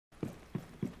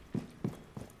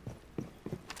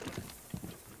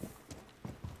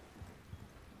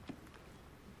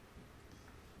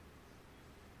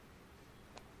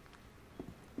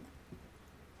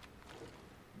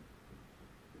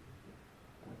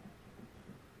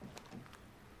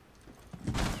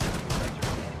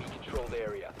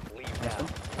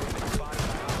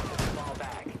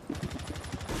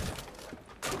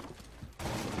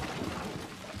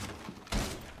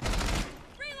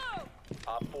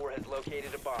4 has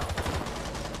located a bomb.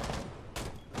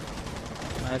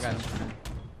 Nice one.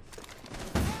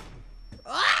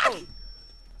 Ah!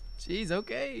 Jeez,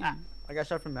 okay. Ah, I got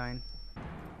shot from 9.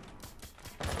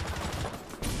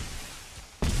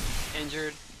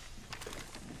 Injured.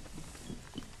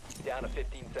 Down to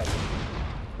 15 seconds.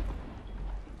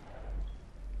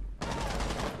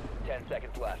 10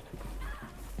 seconds left.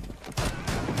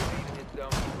 Hit zone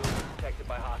will be detected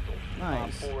by hostiles.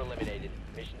 Nice. Bomb 4 eliminated.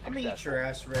 Mission I'm gonna eat successful. your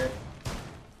ass, Red.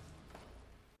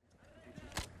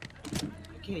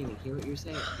 I can't even hear what you're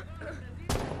saying.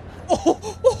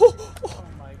 Oh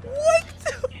my god. What?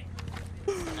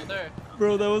 Right there.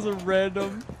 Bro, that was a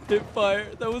random hip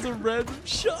fire. That was a random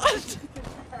shot.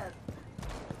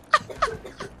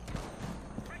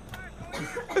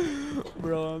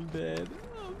 Bro, I'm dead.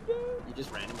 I'm dead. You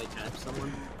just randomly tapped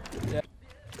someone? Yeah.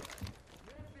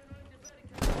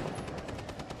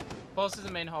 Pulse is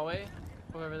the main hallway.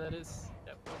 Whoever that is.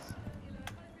 Yeah, Pulse.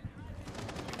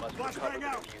 You must recover the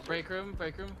diffuser. Break room,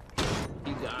 break room.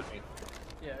 You got me.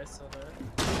 Yeah, I saw that.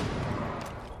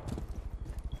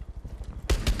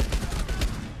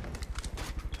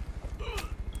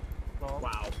 Lol.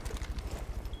 Wow.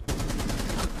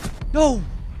 No!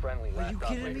 Friendly Are last you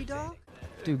kidding operator me, dog? standing.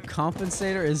 Dude,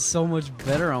 Compensator is so much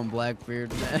better on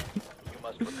Blackbeard, man. You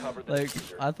must recover the Like,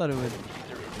 diffuser. I thought it would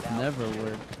Diffuser is now never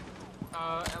secured. work.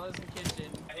 Ella's in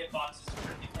kitchen. I hit boxes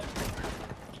for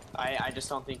I just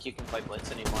don't think you can play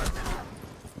Blitz anymore.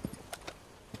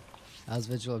 How's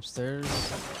Vigil upstairs?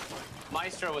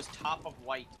 Maestro was top of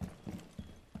white.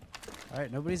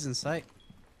 Alright, nobody's in sight.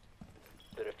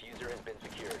 The diffuser has been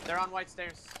secured. They're on white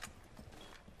stairs.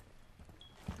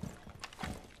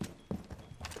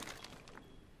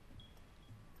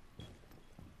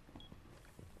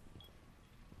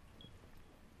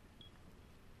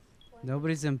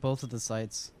 Nobody's in both of the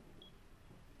sites.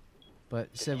 But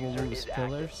you said one Diffuser was is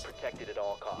pillars? active, protected at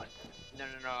all costs. No,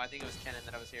 I think it was Kenan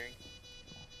that I was hearing.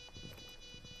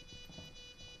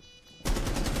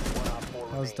 1 op 4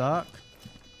 That was remaining. Doc.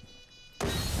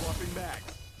 Swapping back.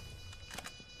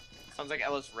 Sounds like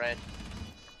Ella's red.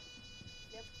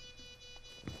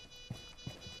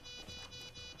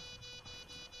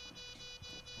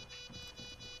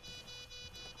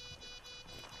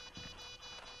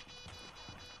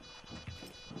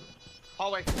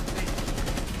 Hallway.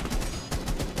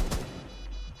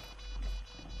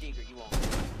 Eager, you won't.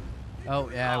 Oh,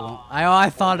 yeah, I won't. I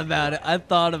thought about it. I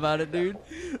thought about it, dude.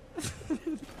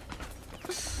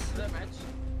 Is that match?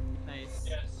 Nice.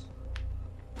 Yes.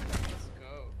 Let's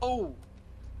go. Oh!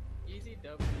 Easy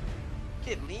W.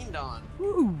 Get leaned on.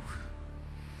 Woo.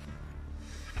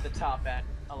 The top at.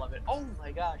 I love it. Oh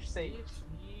my gosh, Sage.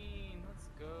 Let's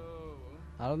go.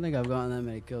 I don't think I've gotten that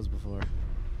many kills before.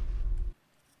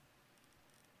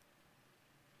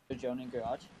 Drone in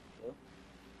garage.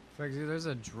 Fergie, there's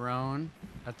a drone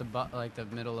at the like the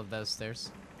middle of those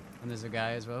stairs, and there's a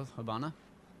guy as well. Habana,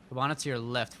 Habana to your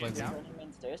left, Fergie. Drone in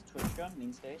main stairs. Twitch drone,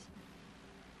 main stairs.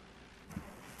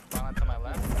 Violent to my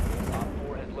left. Op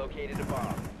 4 has located a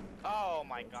bomb. Oh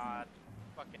my god.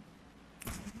 Fucking.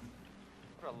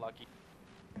 What a lucky.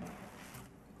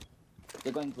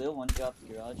 They're going blue. One drop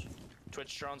garage.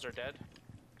 Twitch drones are dead.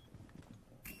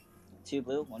 2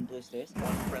 blue. 1 blue stairs.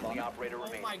 One friendly Bomb. operator Oh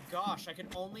remaining. my gosh, I can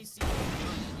only see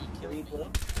 3 blue.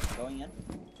 Going in.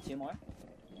 2 more.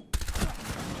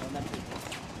 One that B.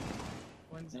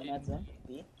 One's No in. mats in.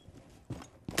 B.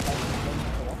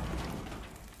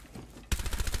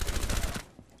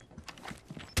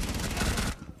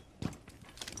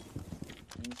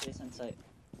 Main stairs on site.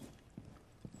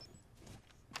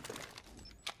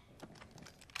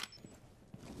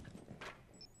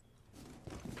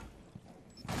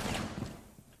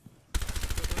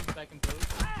 Back in blue.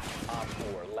 Op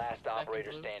 4, last Back in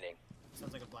operator blue. standing.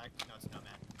 Sounds like a black. No, it's not,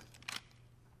 man.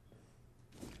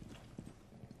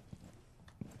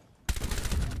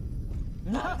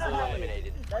 Op 4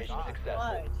 eliminated. That's Mission not successful.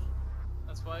 clutch.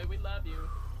 That's why we love you.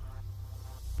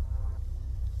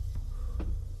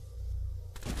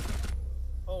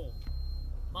 Oh,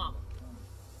 mama.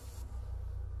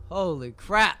 Holy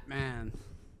crap, man!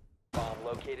 Bomb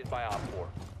located by Op 4.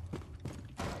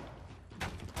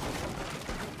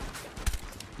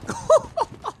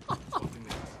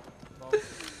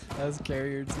 That was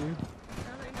Carrier too.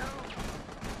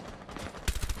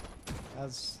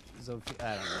 That's Sophie.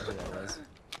 I don't know who that was.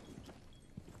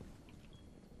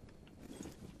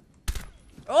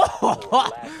 Oh!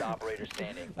 Last operator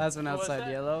standing. That's one What was outside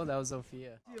that? yellow. That was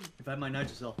Sophia. If I might nudge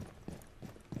yourself.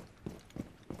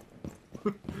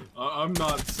 I'm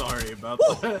not sorry about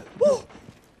that.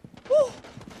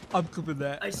 I'm clipping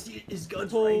that. I see his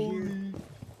guns right here.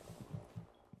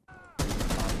 Op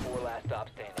 4 last stop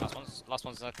standing. Last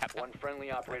one's cap. One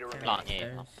friendly operator Plant,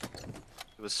 remaining. yeah.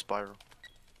 It was Spiral.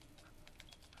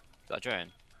 Got a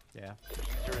drone. Yeah.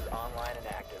 Diffuser is online and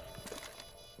active.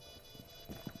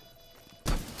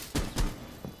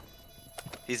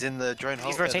 He's in the drone hole.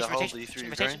 He's The rotation, hole rotation, that you threw your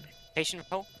rotation, drone. rotation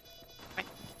hole.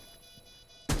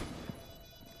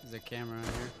 There's a camera on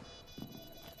here.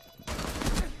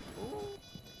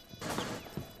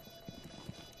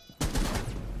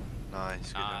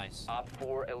 Nice. Good one. Nice. Op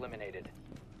 4 eliminated.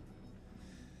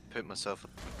 Put myself.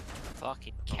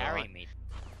 Fucking carry me.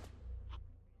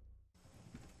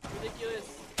 Ridiculous.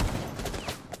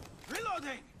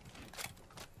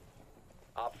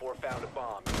 Op 4 found a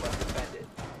bomb. You must defend it.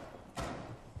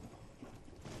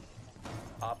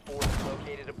 Op 4 has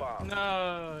located a bomb.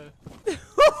 No.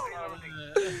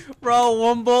 Bro,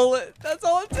 one bullet. That's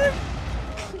all it took.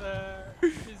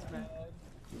 He's mad.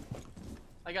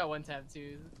 I got one tap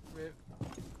too. Rip.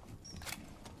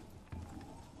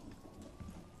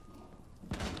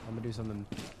 I'm gonna do something.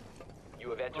 You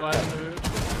have entered.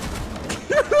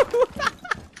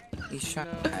 He's shot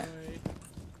No at way.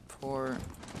 poor.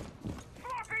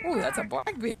 Oh, that's a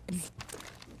black beard.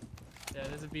 Yeah,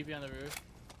 there's a BB on the roof.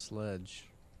 Sledge.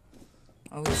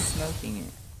 Oh, he's smoking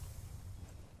it.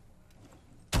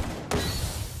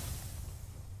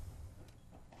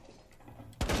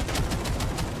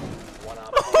 One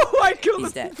op Oh, I killed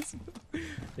He's him. dead.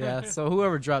 Yeah, so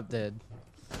whoever dropped dead.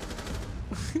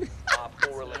 Op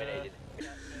 4 eliminated.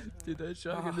 Dude, that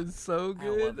shotgun is so I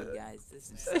love good. you guys.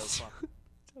 This is so fun.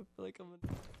 I feel like I'm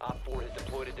Op 4 has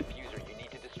deployed a diffuser. You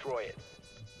need to destroy it.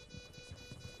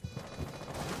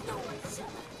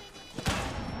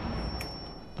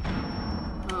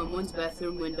 One's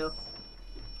bathroom window.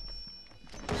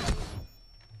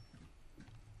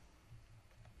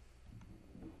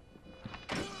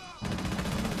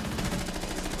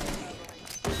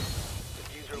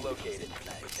 Diffuser located.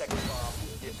 Protect the bomb.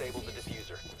 Disable the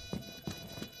diffuser.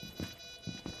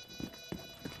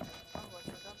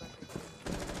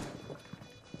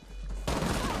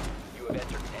 You have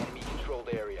entered an enemy-controlled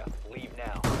area. Leave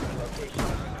now. Your location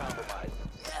has been compromised.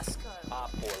 Yes, Op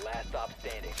 4, last stop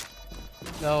standing.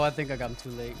 No, I think I got him too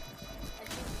late.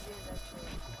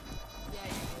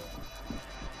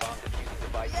 Bomb defusing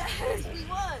device disabled. we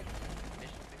won.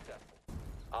 Mission successful.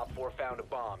 Op 4 found a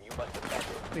bomb. You must defend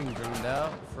it. Being droned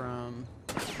out from.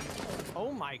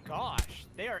 Oh my gosh,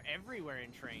 they are everywhere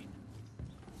in train.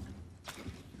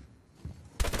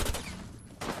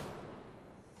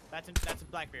 That's a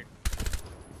Blackbeard.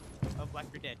 Oh,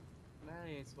 Blackbeard dead.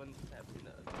 Nice. One tap.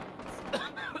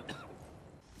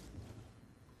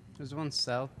 There's one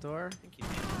south door. I think he's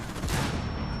dead.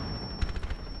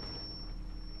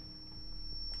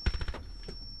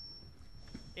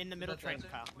 In the middle train,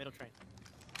 Kyle. Middle train.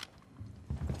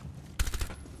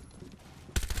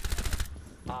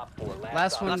 Op 4,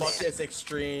 Last stop one. standing. is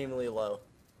extremely low.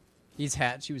 He's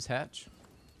hatch. He was hatch.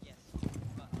 Yes.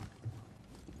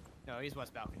 No, he's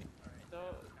west balcony.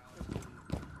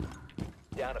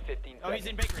 Down to 15 Oh, he's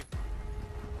in bakery.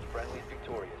 Friendly's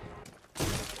victorious.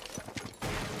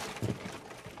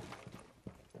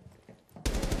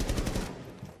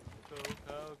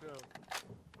 Go.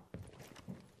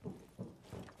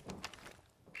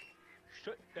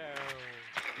 Shut down.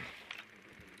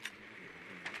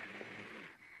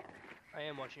 I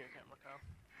am watching your camera, Kyle.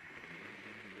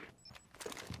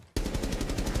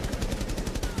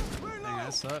 Dang,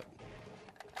 that sucked.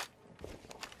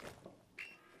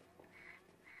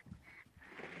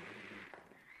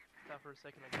 Thought for a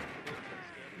second I got this game.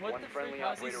 What One the friendly frick?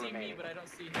 How's he operator see me, remaining. but I don't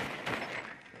see him?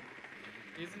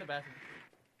 He's in the bathroom.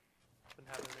 Been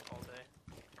having it all day.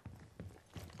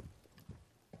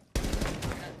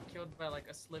 Got killed by like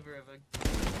a sliver of a.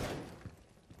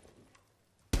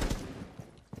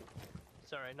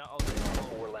 Sorry, not all day.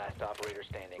 4 last operator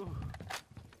standing. Ooh.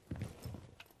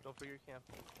 Don't forget your camp.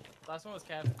 Last one was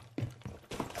Cav.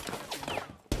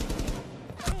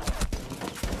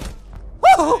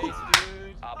 Woo! Nice,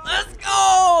 dude. Op Let's 4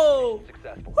 go!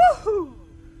 successful. Woohoo!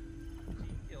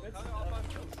 Good stuff. Nice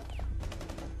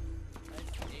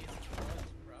ace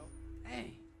clutch, bro. Hey.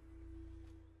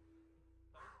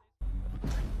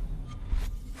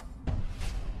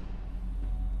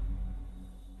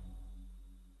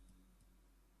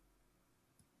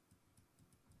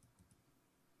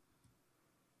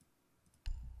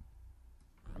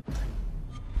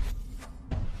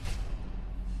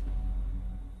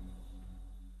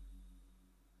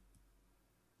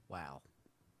 Wow.